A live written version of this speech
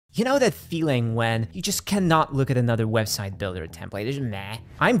You know that feeling when you just cannot look at another website builder template? It's just meh.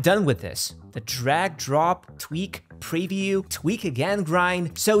 I'm done with this. The drag, drop, tweak, preview, tweak again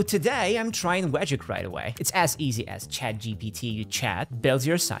grind. So today I'm trying Wegic right away. It's as easy as ChatGPT, you chat, builds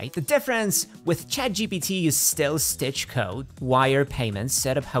your site. The difference with ChatGPT, you still stitch code, wire payments,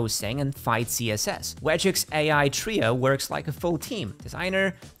 set up hosting, and fight CSS. Wegic's AI trio works like a full team: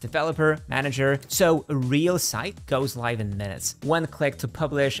 designer, developer, manager. So a real site goes live in minutes. One click to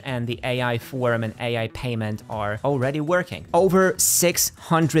publish and the AI form and AI payment are already working. Over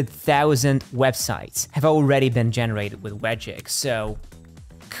 600,000 websites have already been generated with Wegic, so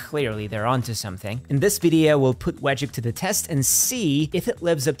clearly they're onto something. In this video, we'll put Wegic to the test and see if it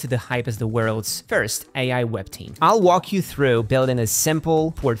lives up to the hype as the world's first AI web team. I'll walk you through building a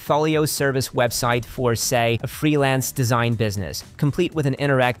simple portfolio service website for, say, a freelance design business, complete with an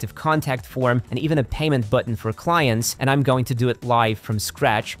interactive contact form and even a payment button for clients, and I'm going to do it live from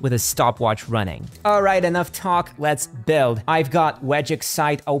scratch with a stopwatch running. All right, enough talk, let's build. I've got Wegic's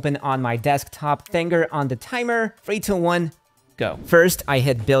site open on my desktop, finger on the timer, 3, 2, 1, go. First, I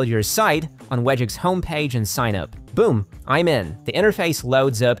hit build your site on Wegic's homepage and sign up. Boom, I'm in. The interface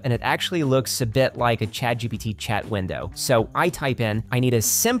loads up and it actually looks a bit like a ChatGPT chat window. So I type in, I need a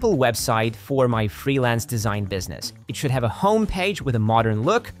simple website for my freelance design business. It should have a homepage with a modern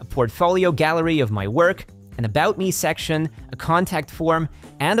look, a portfolio gallery of my work, an About Me section, a contact form,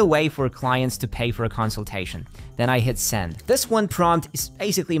 and a way for clients to pay for a consultation. Then I hit send. This one prompt is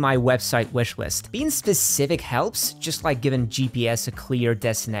basically my website wish list. Being specific helps, just like giving GPS a clear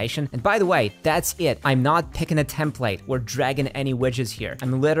destination. And by the way, that's it. I'm not picking a template or dragging any widgets here.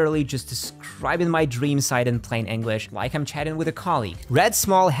 I'm literally just describing my dream site in plain English, like I'm chatting with a colleague. Red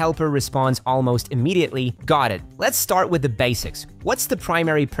small helper responds almost immediately. Got it. Let's start with the basics. What's the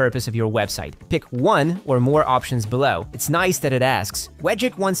primary purpose of your website? Pick one or more options below. It's nice that it asks.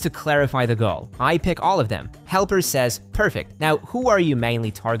 Wegic wants to clarify the goal. I pick all of them. Helper says, perfect. Now, who are you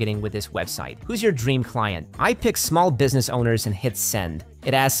mainly targeting with this website? Who's your dream client? I pick small business owners and hit send.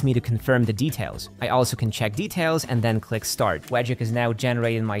 It asks me to confirm the details. I also can check details and then click start. Wegic is now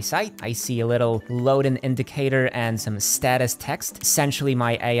generating my site. I see a little loading indicator and some status text. Essentially,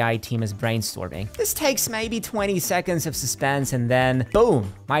 my AI team is brainstorming. This takes maybe 20 seconds of suspense and then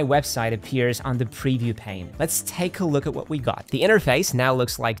boom, my website appears on the preview pane. Let's take a look at what we got. The interface now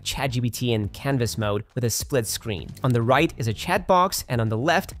looks like ChatGPT in canvas mode with a split screen. On the right is a chat box and on the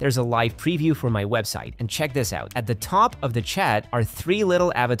left, there's a live preview for my website. And check this out. At the top of the chat are 3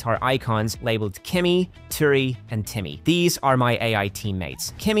 little avatar icons labeled Kimmy, Turi, and Timmy. These are my AI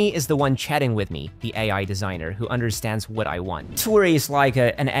teammates. Kimmy is the one chatting with me, the AI designer who understands what I want. Turi is like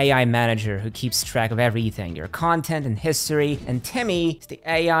an AI manager who keeps track of everything, your content and history, and Timmy is the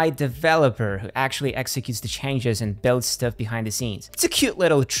AI developer who actually executes the changes and builds stuff behind the scenes. It's a cute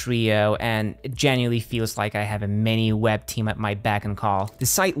little trio, and it genuinely feels like I have a mini web team at my beck and call. The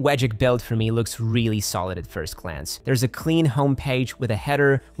site Wegic built for me looks really solid at first glance. There's a clean homepage with a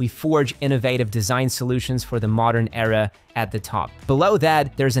header. We forge innovative design solutions for the modern era at the top. Below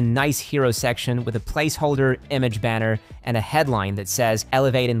that, there's a nice hero section with a placeholder, image banner, and a headline that says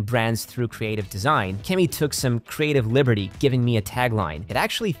elevating brands through creative design. Kimmy took some creative liberty giving me a tagline. It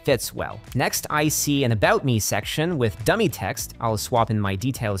actually fits well. Next, I see an About Me section with dummy text, I'll swap in my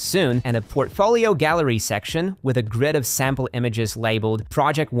details soon, and a portfolio gallery section with a grid of sample images labeled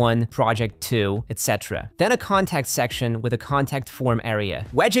Project 1, Project 2, etc. Then a contact section with a contact form area.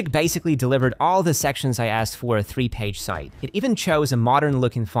 Wegic basically delivered all the sections I asked for a 3-page site. It even chose a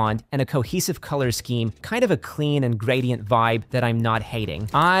modern-looking font and a cohesive color scheme, kind of a clean and gradient vibe that I'm not hating.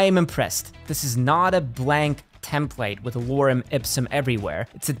 I'm impressed. This is not a blank template with lorem ipsum everywhere.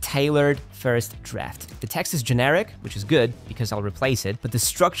 It's a tailored first draft. The text is generic, which is good because I'll replace it, but the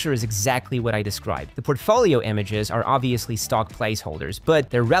structure is exactly what I described. The portfolio images are obviously stock placeholders,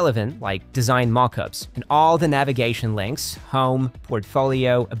 but they're relevant, like design mockups. And all the navigation links, home,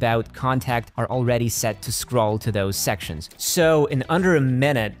 portfolio, about, contact, are already set to scroll to those sections. So in under a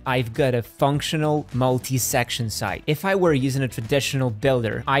minute, I've got a functional multi-section site. If I were using a traditional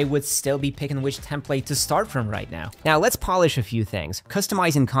builder, I would still be picking which template to start from right now. Now let's polish a few things.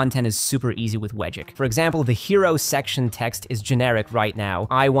 Customizing content is super easy with Wegic. For example, the hero section text is generic right now.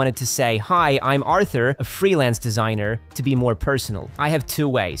 I wanted to say, hi, I'm Arthur, a freelance designer, to be more personal. I have 2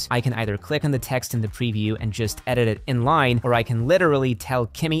 ways. I can either click on the text in the preview and just edit it in line, or I can literally tell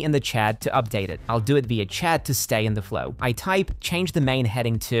Kimmy in the chat to update it. I'll do it via chat to stay in the flow. I type, change the main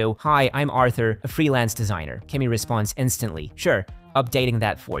heading to, hi, I'm Arthur, a freelance designer. Kimmy responds instantly, sure. updating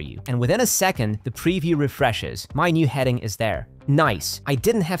that for you. And within a second, the preview refreshes. My new heading is there. Nice. I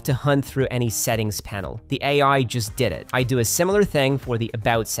didn't have to hunt through any settings panel. The AI just did it. I do a similar thing for the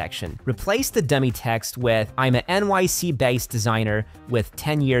About section. Replace the dummy text with, I'm an NYC-based designer with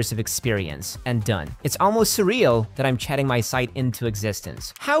 10 years of experience, and done. It's almost surreal that I'm chatting my site into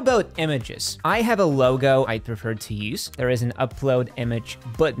existence. How about images? I have a logo I'd prefer to use. There is an upload image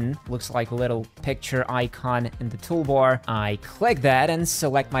button. Looks like a little picture icon in the toolbar. I click that and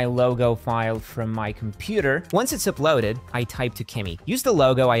select my logo file from my computer. Once it's uploaded, I type to Kimmy. Use the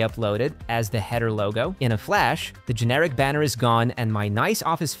logo I uploaded as the header logo. In a flash, the generic banner is gone and my nice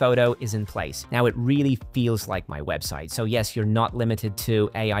office photo is in place. Now it really feels like my website. So yes, you're not limited to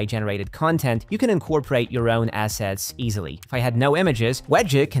AI-generated content. You can incorporate your own assets easily. If I had no images,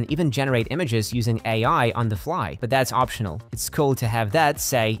 Wegic can even generate images using AI on the fly, but that's optional. It's cool to have that,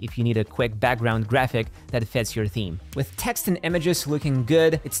 say, if you need a quick background graphic that fits your theme. With text and images looking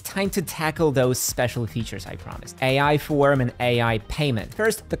good, it's time to tackle those special features I promised. AI form and AI payment.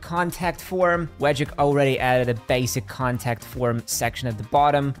 First, the contact form. Wegic already added a basic contact form section at the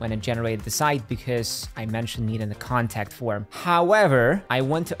bottom when it generated the site because I mentioned needing a contact form. However, I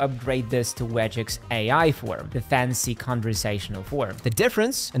want to upgrade this to Wegic's AI form, the fancy conversational form. The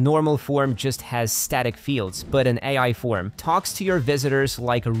difference, a normal form just has static fields, but an AI form talks to your visitors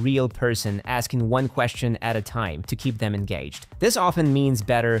like a real person, asking one question at a time to keep them engaged. This often means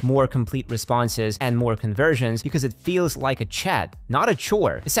better, more complete responses and more conversions because it feels like a chat, not a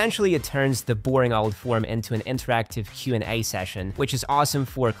chore. Essentially, it turns the boring old form into an interactive Q&A session, which is awesome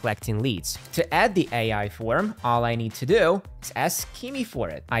for collecting leads. To add the AI form, all I need to do is ask Kimmy for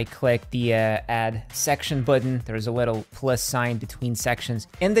it. I click the Add Section button. There's a little plus sign between sections.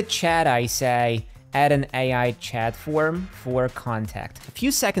 In the chat, I say, add an AI chat form for contact. A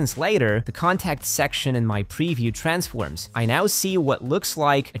few seconds later, the contact section in my preview transforms. I now see what looks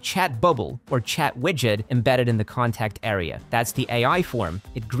like a chat bubble or chat widget embedded in the contact area. That's the AI form.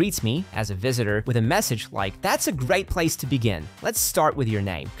 It greets me as a visitor with a message like, that's a great place to begin. Let's start with your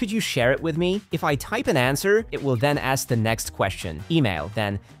name. Could you share it with me? If I type an answer, it will then ask the next question. Email,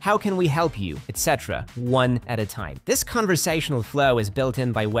 then how can we help you, etc. one at a time. This conversational flow is built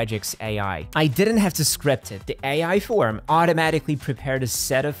in by Wegic's AI. I didn't have to script it. The AI form automatically prepared a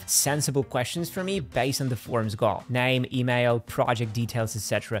set of sensible questions for me based on the form's goal. Name, email, project details,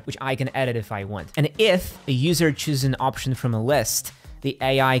 etc., which I can edit if I want. And if a user chooses an option from a list, the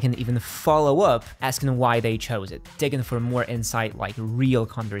AI can even follow up, asking why they chose it, digging for more insight like real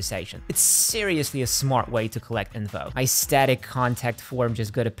conversation. It's seriously a smart way to collect info. My static contact form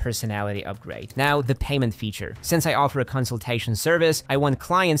just got a personality upgrade. Now, the payment feature. Since I offer a consultation service, I want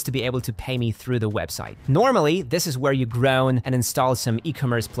clients to be able to pay me through the website. Normally, this is where you groan and install some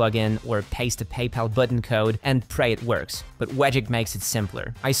e-commerce plugin or paste a PayPal button code and pray it works. But Wegic makes it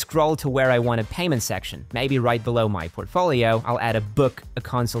simpler. I scroll to where I want a payment section. Maybe right below my portfolio, I'll add a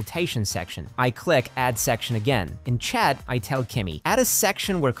consultation section. I click Add Section again. In chat, I tell Kimmy, add a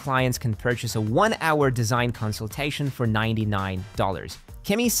section where clients can purchase a 1-hour design consultation for $99.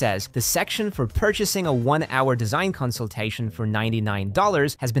 Kimmy says the section for purchasing a 1-hour design consultation for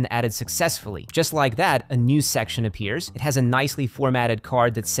 $99 has been added successfully. Just like that, a new section appears. It has a nicely formatted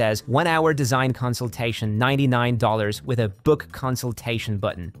card that says 1-hour design consultation $99 with a book consultation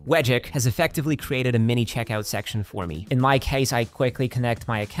button. Wegic has effectively created a mini checkout section for me. In my case, I quickly connect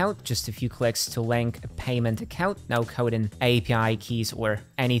my account, just a few clicks to link a payment account, no code in API keys or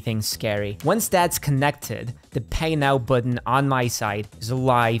anything scary. Once that's connected, the Pay Now button on my site is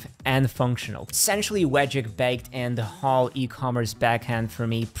live and functional. Essentially, Wegic baked in the whole e-commerce backend for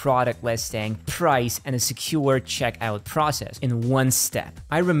me, product listing, price, and a secure checkout process in one step.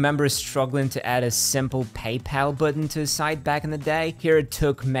 I remember struggling to add a simple PayPal button to a site back in the day. Here it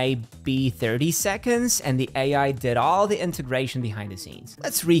took maybe 30 seconds, and the AI did all the integration behind the scenes.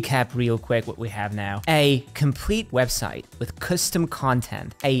 Let's recap real quick what we have now. A complete website with custom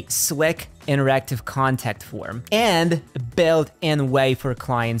content, a slick interactive contact form, and a built-in way for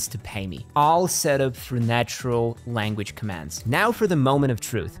clients to pay me, all set up through natural language commands. Now for the moment of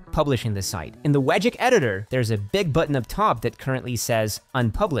truth, publishing the site. In the Wegic editor, there's a big button up top that currently says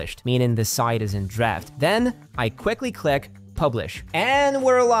unpublished, meaning the site is in draft. Then I quickly click publish, and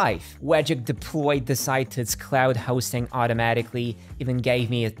we're live. Wegic deployed the site to its cloud hosting automatically, even gave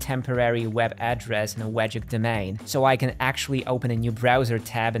me a temporary web address and a Wegic domain, so I can actually open a new browser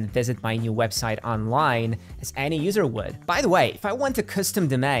tab and visit my new website online as any user would. By the way, if I want a custom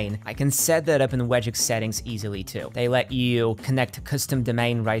domain, I can set that up in Wegic settings easily too. They let you connect a custom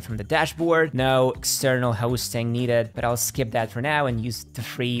domain right from the dashboard, no external hosting needed, but I'll skip that for now and use the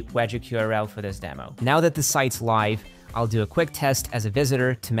free Wegic URL for this demo. Now that the site's live, I'll do a quick test as a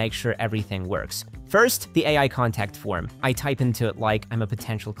visitor to make sure everything works. First, the AI contact form. I type into it like I'm a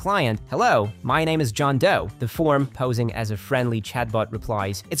potential client. Hello, my name is John Doe. The form, posing as a friendly chatbot,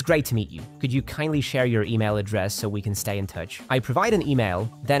 replies, "It's great to meet you. Could you kindly share your email address so we can stay in touch?" I provide an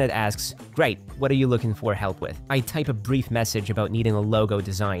email, then it asks, "Great, what are you looking for help with?" I type a brief message about needing a logo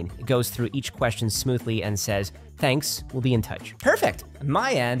design. It goes through each question smoothly and says, "Thanks, we'll be in touch." Perfect. On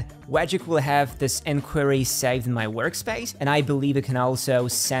my end, Wegic will have this inquiry saved in my workspace, and I believe it can also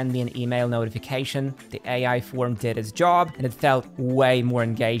send me an email notification. The AI form did its job, and it felt way more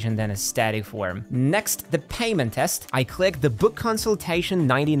engaging than a static form. Next, the payment test. I click the Book Consultation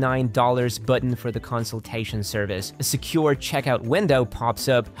 $99 button for the consultation service. A secure checkout window pops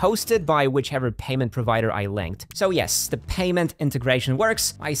up, hosted by whichever payment provider I linked. So yes, the payment integration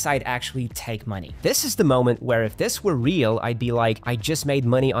works. My site actually take money. This is the moment where if this were real, I'd be like, I just made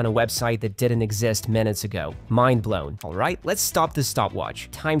money on a website that didn't exist minutes ago. Mind blown. All right, let's stop the stopwatch.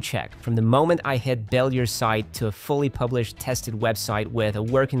 Time check. From the moment I hit build your site to a fully published tested website with a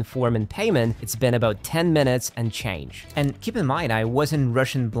working form and payment, it's been about 10 minutes and change. And keep in mind, I wasn't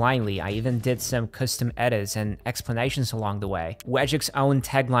rushing blindly. I even did some custom edits and explanations along the way. Wegic's own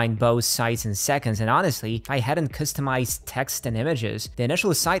tagline boasts sites in seconds, and honestly, if I hadn't customized text and images, the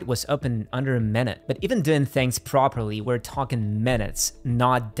initial site was up in under a minute. But even doing things properly, we're talking minutes,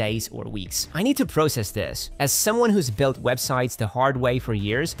 not days or weeks. I need to process this. As someone who's built websites the hard way for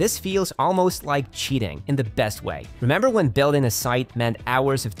years, this feels almost like cheating in the best way. Remember when building a site meant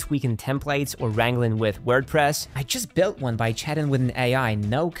hours of tweaking templates or wrangling with WordPress? I just built one by chatting with an AI,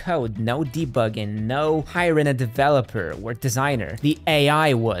 no code, no debugging, no hiring a developer or designer. The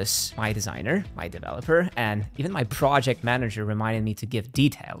AI was my designer, my developer, and even my project manager reminded me to give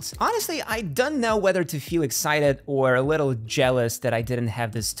details. Honestly, I don't know whether to feel excited or a little jealous that I didn't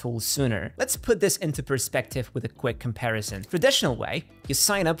have this tool sooner. Let's put this into perspective with a quick comparison. Traditional way, you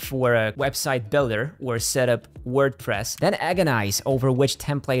sign up for a website builder or set up WordPress, then agonize over which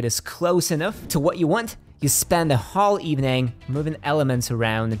template is close enough to what you want. You spend a whole evening moving elements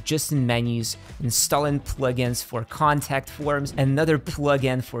around, adjusting menus, installing plugins for contact forms, another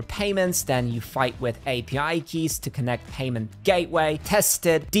plugin for payments, then you fight with API keys to connect payment gateway, test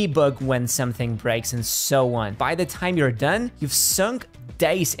it, debug when something breaks, and so on. By the time you're done, you've sunk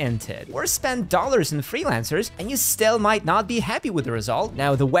days into it, or spend dollars in freelancers, and you still might not be happy with the result.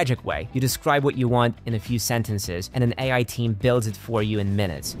 Now, the Wegic way. You describe what you want in a few sentences, and an AI team builds it for you in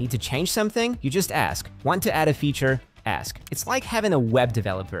minutes. Need to change something? You just ask. Want to add a feature? Ask. It's like having a web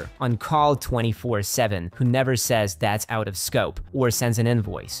developer on call 24/7 who never says that's out of scope or sends an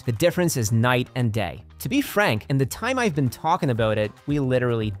invoice. The difference is night and day. To be frank, in the time I've been talking about it, we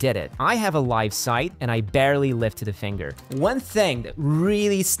literally did it. I have a live site and I barely lifted a finger. One thing that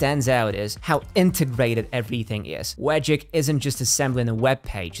really stands out is how integrated everything is. Wegic isn't just assembling a web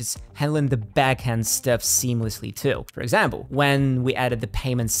page, it's handling the backend stuff seamlessly too. For example, when we added the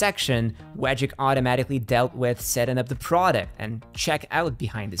payment section, Wegic automatically dealt with setting up the product and check out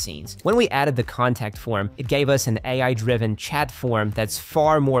behind the scenes. When we added the contact form, it gave us an AI-driven chat form that's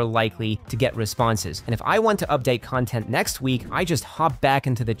far more likely to get responses. And if I want to update content next week, I just hop back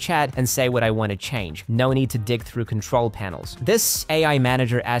into the chat and say what I want to change. No need to dig through control panels. This AI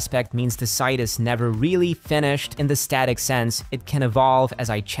manager aspect means the site is never really finished in the static sense. It can evolve as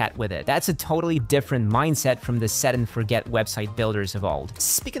I chat with it. That's a totally different mindset from the set and forget website builders of old.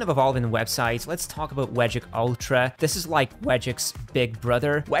 Speaking of evolving websites, let's talk about Wegic Ultra. This is like Wegic's big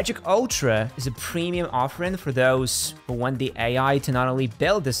brother. Wegic Ultra is a premium offering for those who want the AI to not only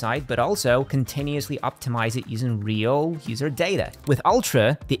build the site, but also continuously optimize it using real user data. With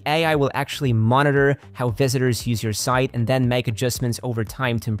Ultra, the AI will actually monitor how visitors use your site and then make adjustments over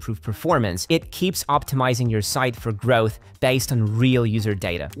time to improve performance. It keeps optimizing your site for growth based on real user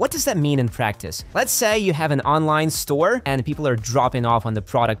data. What does that mean in practice? Let's say you have an online store and people are dropping off on the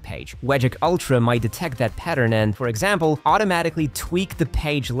product page. Wegic Ultra might detect that pattern and, for example, automatically tweak the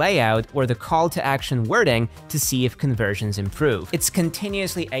page layout or the call to action wording to see if conversions improve. It's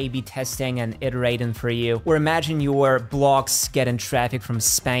continuously A/B testing and iterating for you. Or imagine your blogs getting traffic from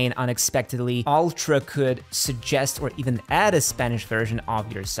Spain unexpectedly. Ultra could suggest or even add a Spanish version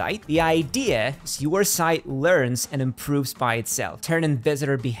of your site. The idea is your site learns and improves by itself, turning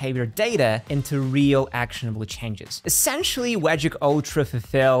visitor behavior data into real actionable changes. Essentially, Wegic Ultra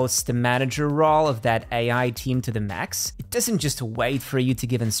fulfills the manager role of that AI team to the the max. It doesn't just wait for you to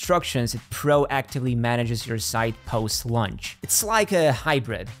give instructions, it proactively manages your site post-launch. It's like a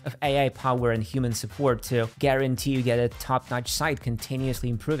hybrid of AI power and human support to guarantee you get a top-notch site continuously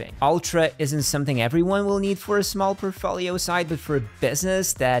improving. Ultra isn't something everyone will need for a small portfolio site, but for a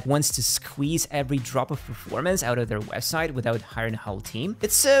business that wants to squeeze every drop of performance out of their website without hiring a whole team,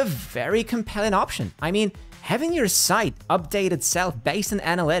 it's a very compelling option. I mean, having your site update itself based on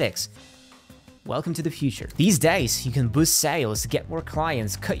analytics. Welcome to the future. These days, you can boost sales, get more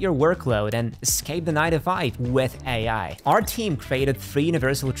clients, cut your workload, and escape the 9-to-5 with AI. Our team created 3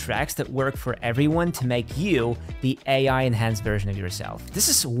 universal tracks that work for everyone to make you the AI-enhanced version of yourself. This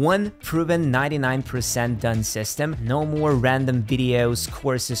is one proven 99% done system. No more random videos,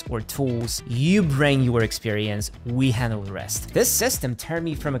 courses, or tools. You bring your experience, we handle the rest. This system turned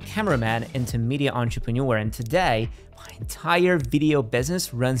me from a cameraman into media entrepreneur, and today, my entire video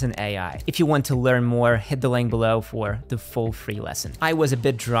business runs on AI. If you want to learn more, hit the link below for the full free lesson. I was a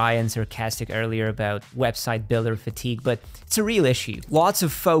bit dry and sarcastic earlier about website builder fatigue, but it's a real issue. Lots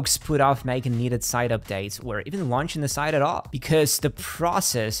of folks put off making needed site updates or even launching the site at all because the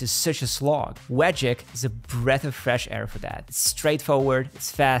process is such a slog. Wegic is a breath of fresh air for that. It's straightforward, it's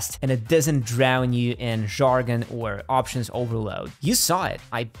fast, and it doesn't drown you in jargon or options overload. You saw it.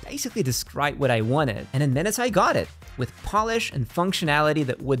 I basically described what I wanted, and in minutes I got it, with polish and functionality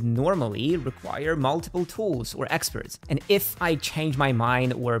that would normally require multiple tools or experts. And if I change my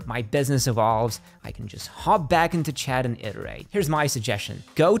mind or my business evolves, I can just hop back into chat and iterate. Here's my suggestion.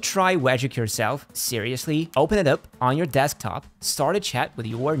 Go try Wegic yourself. Seriously, open it up on your desktop, start a chat with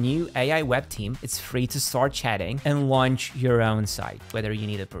your new AI web team. It's free to start chatting and launch your own site. Whether you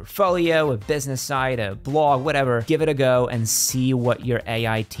need a portfolio, a business site, a blog, whatever, give it a go and see what your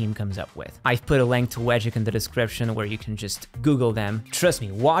AI team comes up with. I've put a link to Wegic in the description where you can just Google them. Trust me,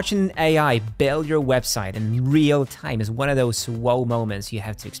 watching an AI build your website in real time is one of those whoa moments you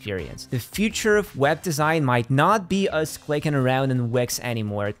have to experience. The future of web design might not be us clicking around in Wix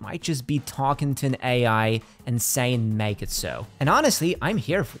anymore. It might just be talking to an AI and saying make it so. And honestly, I'm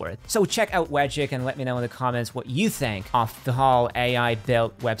here for it. So check out Wegic and let me know in the comments what you think of the whole AI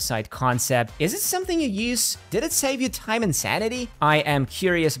built website concept. Is it something you use? Did it save you time and sanity? I am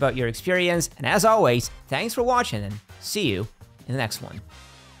curious about your experience, and as always, thanks for watching and see you in the next one.